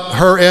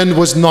her end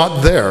was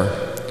not there.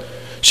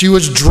 She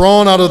was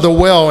drawn out of the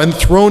well and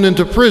thrown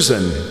into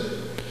prison.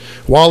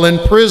 While in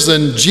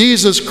prison,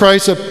 Jesus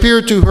Christ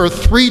appeared to her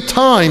 3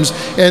 times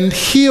and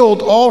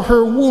healed all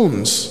her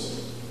wounds.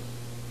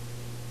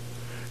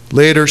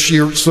 Later,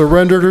 she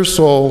surrendered her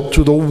soul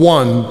to the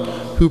one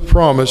who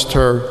promised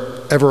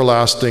her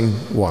everlasting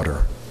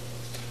water.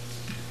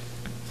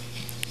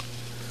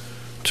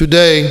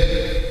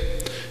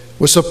 Today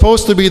was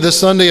supposed to be the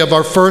Sunday of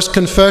our first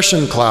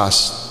confession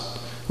class.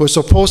 It was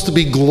supposed to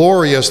be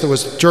glorious.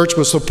 The church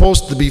was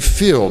supposed to be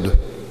filled.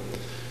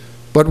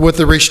 But with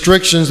the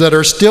restrictions that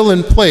are still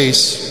in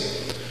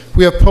place,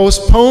 we have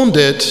postponed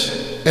it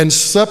and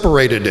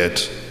separated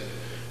it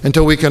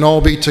until we can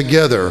all be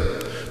together.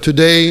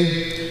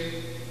 Today,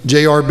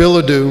 J.R.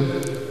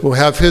 Bilodeau will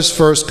have his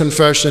first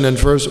confession, and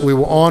we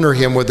will honor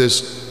him with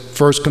his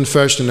first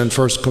confession and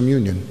first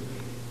communion.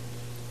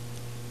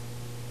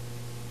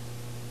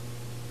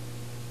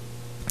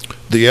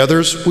 The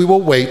others, we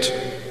will wait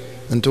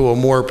until a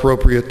more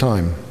appropriate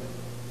time.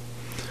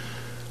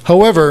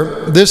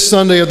 However, this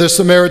Sunday of the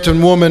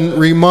Samaritan woman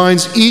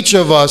reminds each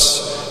of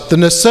us the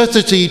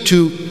necessity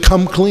to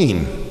come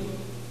clean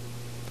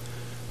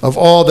of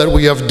all that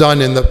we have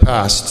done in the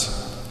past.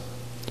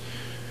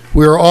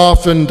 We are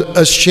often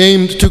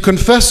ashamed to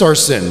confess our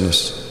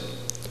sins.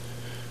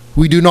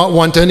 We do not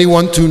want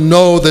anyone to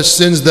know the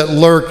sins that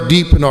lurk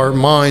deep in our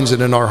minds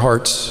and in our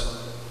hearts.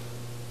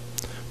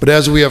 But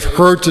as we have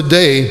heard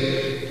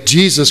today,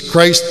 Jesus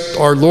Christ,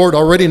 our Lord,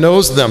 already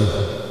knows them.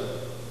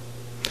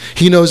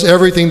 He knows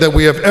everything that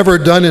we have ever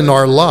done in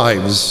our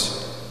lives.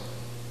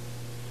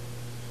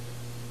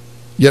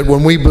 Yet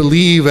when we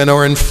believe and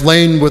are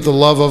inflamed with the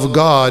love of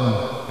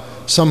God,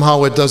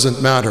 somehow it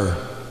doesn't matter.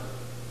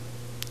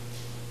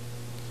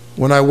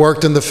 When I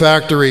worked in the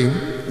factory,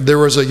 there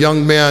was a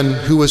young man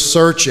who was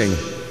searching.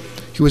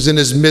 He was in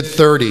his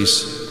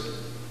mid-30s.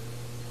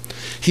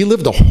 He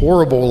lived a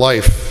horrible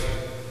life.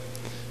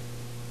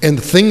 And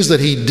the things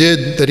that he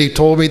did, that he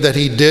told me that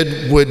he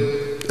did, would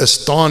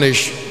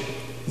astonish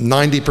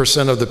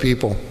 90% of the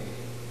people.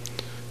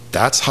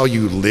 That's how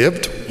you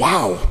lived?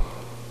 Wow.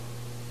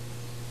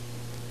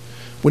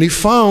 When he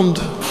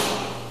found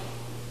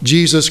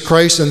Jesus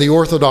Christ and the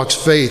Orthodox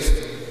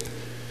faith,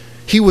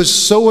 he was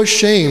so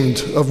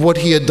ashamed of what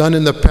he had done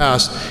in the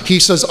past. He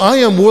says, I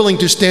am willing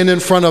to stand in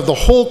front of the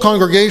whole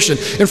congregation,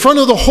 in front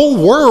of the whole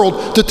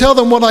world, to tell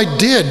them what I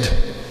did.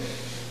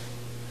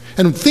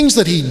 And things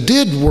that he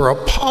did were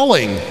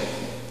appalling.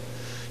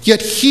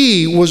 Yet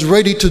he was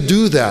ready to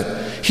do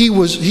that. He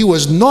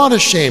was not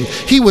ashamed.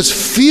 He was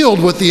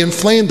filled with the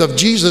inflamed of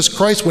Jesus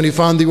Christ when he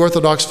found the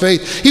Orthodox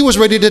faith. He was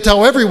ready to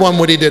tell everyone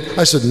what he did.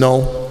 I said,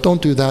 no,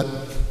 don't do that.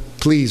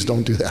 Please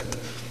don't do that.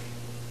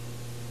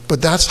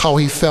 But that's how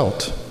he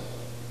felt.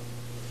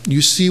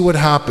 You see what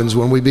happens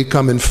when we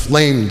become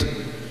inflamed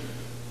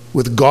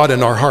with God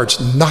in our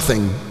hearts.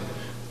 Nothing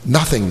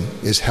Nothing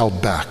is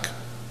held back.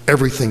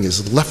 Everything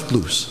is left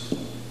loose.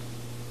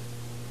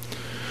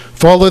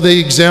 Follow the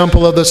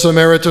example of the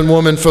Samaritan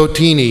woman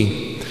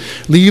Fotini.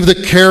 Leave the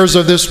cares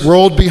of this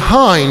world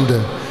behind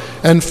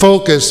and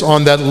focus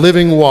on that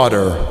living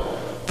water,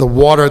 the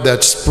water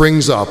that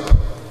springs up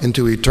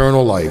into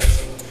eternal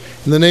life.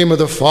 In the name of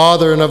the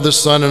Father, and of the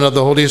Son, and of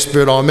the Holy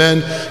Spirit,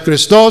 amen.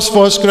 Christos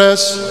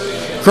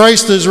voskres,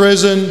 Christ is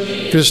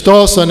risen,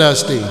 Christos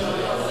anesti.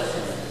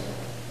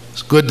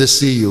 It's good to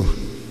see you.